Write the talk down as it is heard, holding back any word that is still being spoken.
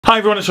Hi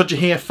everyone, it's Roger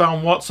here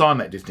from What's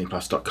On at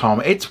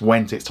disneyplus.com. It's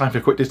Wednesday, it's time for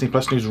a quick Disney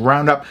Plus news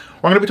roundup.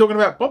 I'm going to be talking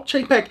about Bob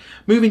Chapek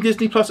moving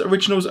Disney Plus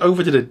originals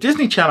over to the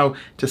Disney Channel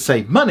to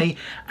save money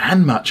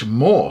and much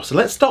more. So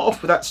let's start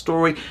off with that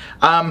story.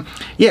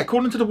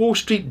 According to the Wall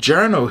Street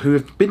Journal, who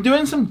have been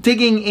doing some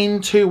digging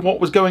into what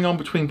was going on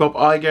between Bob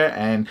Iger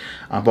and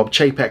Bob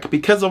Chapek,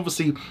 because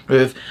obviously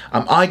with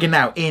Iger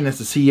now in as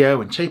the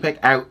CEO and Chapek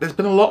out, there's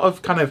been a lot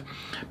of kind of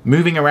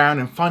moving around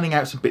and finding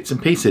out some bits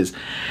and pieces.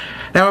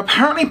 Now,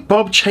 apparently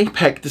Bob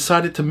Chapek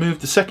decided to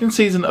move the second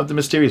season of the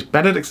Mysterious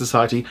Benedict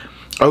Society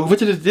over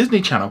to the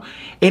Disney Channel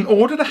in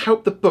order to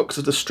help the books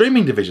of the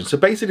streaming division. So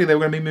basically they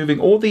were going to be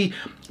moving all the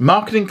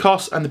marketing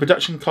costs and the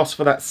production costs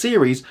for that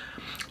series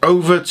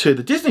over to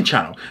the Disney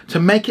Channel to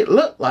make it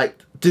look like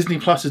Disney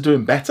Plus is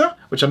doing better,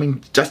 which I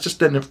mean, that's just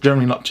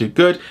generally not too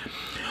good.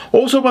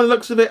 Also, by the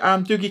looks of it,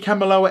 Doogie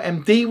Kamealoha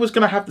MD was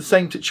going to have the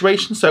same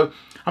situation. So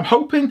I'm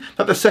hoping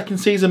that the second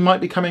season might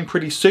be coming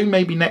pretty soon,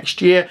 maybe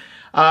next year.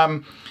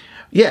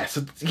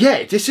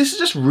 This is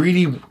just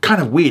really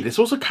kind of weird. It's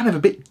also kind of a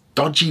bit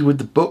dodgy with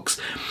the books.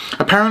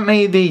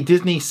 Apparently the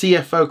Disney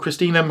CFO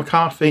Christina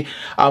McCarthy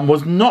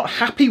was not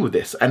happy with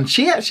this, and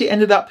she actually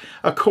ended up,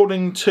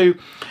 according to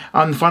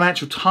the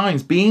Financial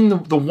Times, being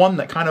the one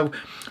that kind of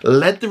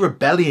led the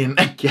rebellion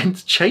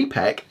against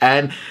Chapek.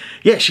 And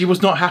yeah, she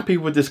was not happy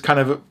with this kind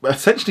of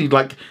essentially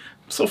like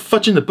sort of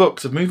fudging the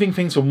books, of moving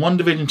things from one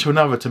division to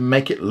another to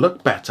make it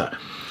look better.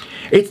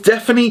 It's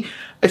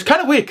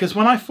kind of weird, because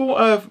when I thought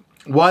of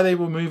why they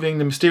were moving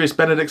the Mysterious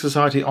Benedict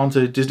Society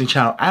onto Disney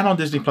Channel and on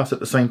Disney Plus at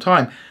the same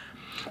time,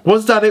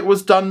 was that it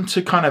was done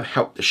to kind of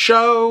help the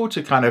show,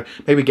 to kind of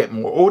maybe get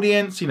more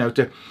audience, you know,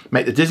 to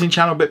make the Disney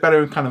Channel a bit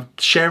better and kind of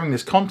sharing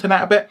this content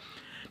out a bit.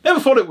 Never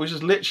thought it was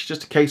just literally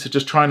just a case of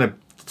just trying to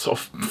sort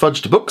of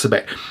fudge the books a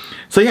bit.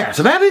 So yeah,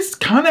 so that is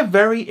kind of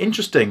very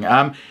interesting.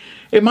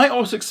 It might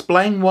also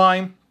explain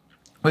why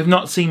we've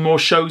not seen more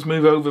shows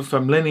move over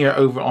from linear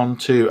over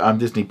onto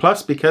Disney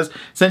Plus, because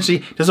essentially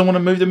it doesn't want to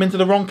move them into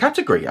the wrong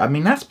category. I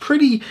mean, that's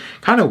pretty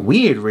kind of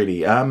weird, really.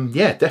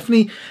 Yeah,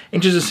 definitely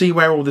interested to see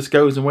where all this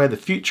goes and where the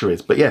future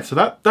is. But yeah, so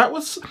that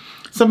was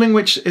something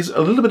which is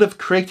a little bit of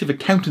creative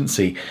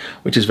accountancy,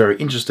 which is very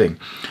interesting.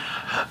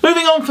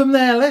 Moving on from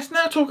there, let's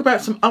now talk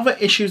about some other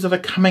issues that are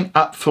coming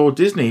up for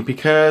Disney,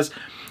 because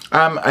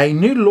a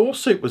new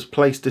lawsuit was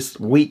placed this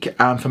week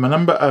from a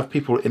number of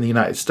people in the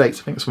United States.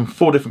 I think it's from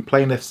 4 different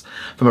plaintiffs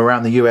from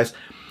around the US,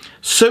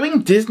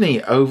 suing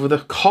Disney over the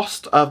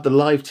cost of the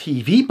live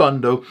TV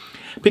bundle,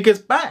 because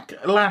back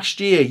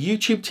last year,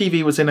 YouTube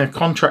TV was in a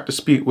contract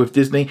dispute with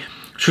Disney,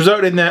 which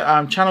resulted in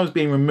the channels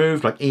being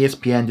removed, like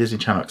ESPN, Disney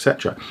Channel,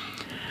 etc.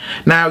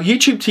 Now,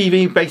 YouTube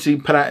TV basically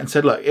put out and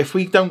said, look, if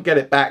we don't get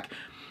it back,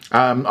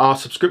 our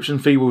subscription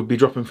fee will be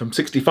dropping from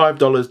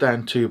 $65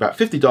 down to about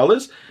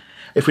 $50.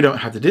 If we don't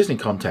have the Disney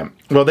content.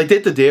 Well, they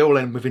did the deal,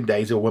 and within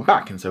days it all went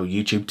back, and so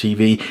YouTube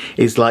TV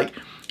is like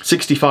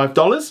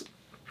 $65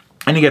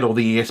 and you get all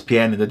the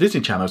ESPN and the Disney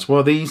channels.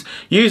 Well, these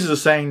users are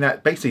saying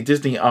that basically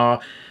Disney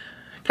are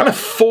kind of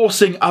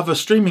forcing other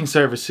streaming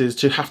services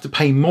to have to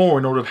pay more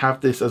in order to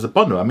have this as a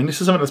bundle. I mean, this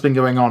is something that's been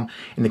going on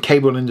in the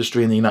cable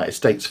industry in the United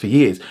States for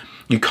years.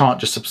 You can't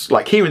just,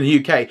 like here in the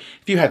UK,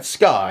 if you had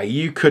Sky,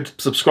 you could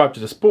subscribe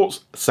to the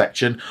sports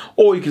section,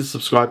 or you could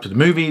subscribe to the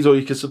movies, or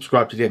you could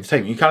subscribe to the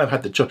entertainment. You kind of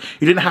had the choice.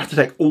 You didn't have to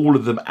take all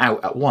of them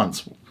out at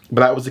once,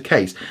 but that was the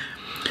case.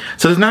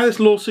 So there's now this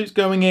lawsuit's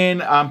going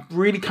in,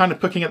 really kind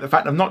of looking at the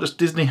fact of not just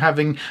Disney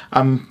having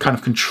kind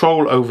of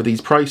control over these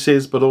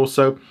prices, but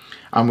also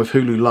with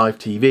Hulu Live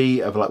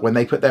TV, of like when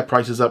they put their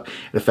prices up,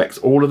 it affects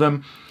all of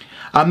them.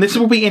 This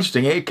will be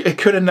interesting. It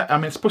could end up, I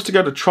mean, it's supposed to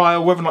go to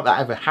trial, whether or not that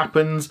ever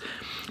happens.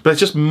 But it's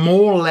just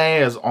more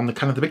layers on the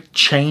kind of the big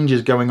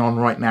changes going on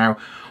right now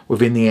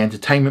within the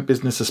entertainment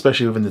business,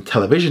 especially within the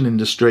television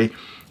industry,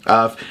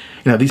 of,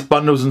 you know, these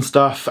bundles and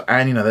stuff.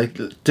 And, you know,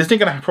 Disney are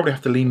going to probably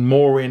have to lean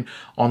more in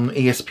on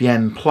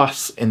ESPN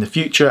Plus in the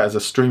future as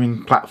a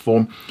streaming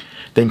platform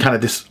than kind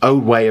of this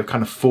old way of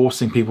kind of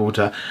forcing people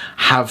to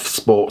have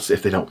sports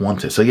if they don't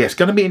want it. So yeah, it's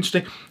going to be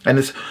interesting. And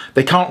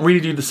they can't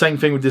really do the same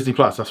thing with Disney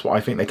Plus. That's why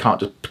I think they can't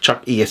just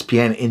chuck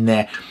ESPN in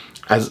there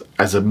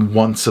as a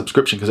one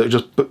subscription, because it would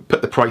just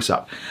put the price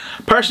up.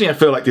 Personally, I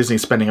feel like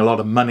Disney's spending a lot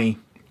of money.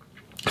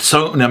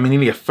 So, I mean,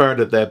 nearly a third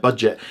of their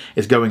budget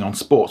is going on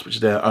sports, which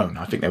is their own.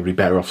 I think they would be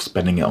better off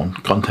spending it on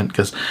content,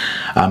 because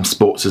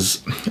sports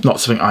is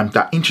not something I'm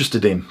that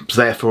interested in.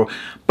 Therefore,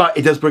 but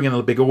it does bring in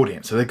a big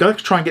audience. So they've got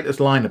to try and get this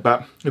line up,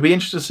 but it'll be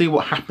interesting to see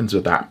what happens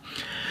with that.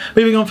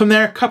 Moving on from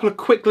there, a couple of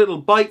quick little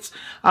bites.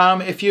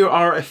 If you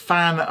are a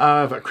fan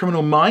of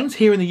Criminal Minds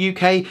here in the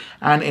UK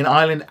and in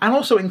Ireland and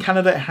also in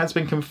Canada, it has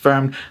been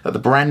confirmed that the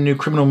brand new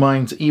Criminal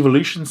Minds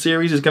Evolution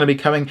series is going to be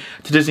coming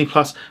to Disney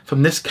Plus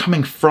from this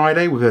coming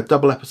Friday with a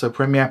double episode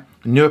premiere.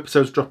 New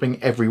episodes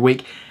dropping every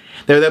week.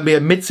 There'll be a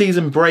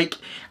mid-season break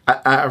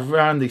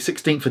around the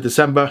 16th of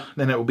December,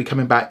 then it will be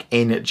coming back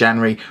in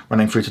January,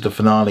 running through to the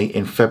finale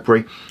in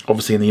February.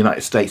 Obviously in the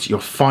United States, you'll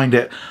find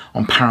it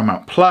on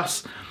Paramount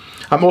Plus.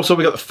 Also,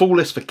 we got the full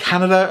list for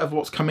Canada of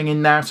what's coming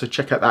in now, so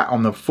check out that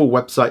on the full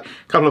website.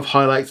 A couple of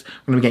highlights.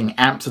 We're going to be getting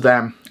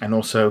Amsterdam and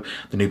also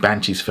the new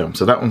Banshees film,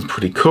 so that one's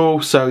pretty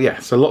cool. So yeah,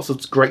 so lots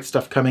of great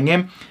stuff coming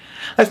in.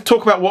 Let's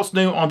talk about what's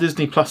new on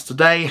Disney Plus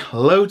today.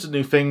 Loads of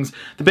new things.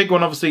 The big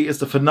one obviously is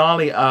the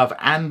finale of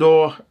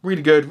Andor.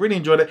 Really good, really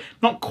enjoyed it.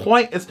 Not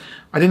quite as,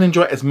 I didn't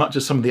enjoy it as much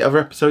as some of the other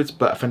episodes,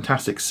 but a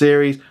fantastic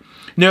series.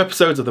 New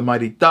episodes of The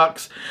Mighty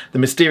Ducks, The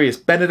Mysterious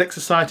Benedict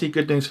Society.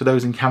 Good news for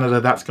those in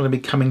Canada. That's going to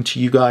be coming to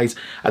you guys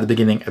at the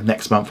beginning of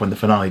next month when the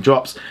finale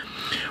drops.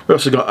 We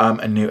also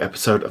got a new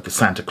episode of The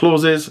Santa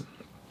Clauses.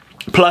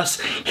 Plus,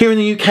 here in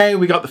the UK,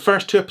 we got the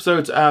first 2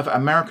 episodes of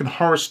American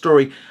Horror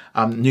Story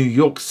New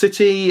York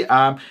City.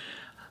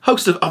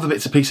 Host of other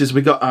bits and pieces.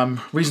 We got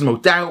Reasonable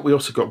Doubt. We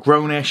also got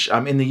Grownish.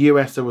 In the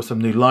US, there was some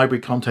new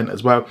library content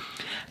as well.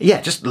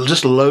 Yeah,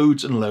 just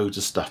loads and loads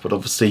of stuff. But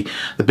obviously,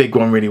 the big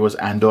one really was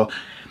Andor.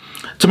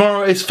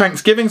 Tomorrow is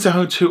Thanksgiving,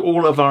 so to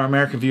all of our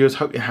American viewers,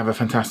 hope you have a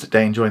fantastic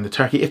day enjoying the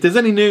turkey. If there's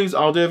any news,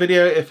 I'll do a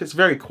video. If it's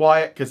very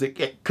quiet, because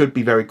it could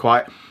be very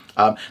quiet,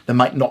 there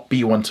might not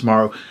be one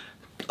tomorrow.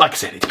 Like I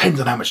said, it depends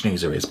on how much news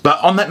there is. But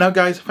on that note,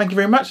 guys, thank you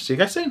very much. See you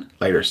guys soon.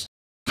 Laters.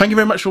 Thank you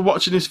very much for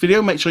watching this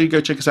video. Make sure you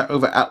go check us out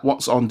over at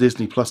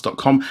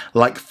whatsondisneyplus.com.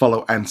 Like,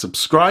 follow and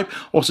subscribe.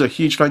 Also a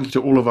huge thank you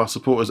to all of our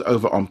supporters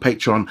over on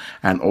Patreon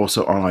and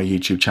also on our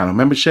YouTube channel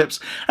memberships.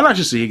 And I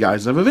shall see you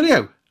guys in another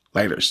video.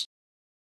 Laters.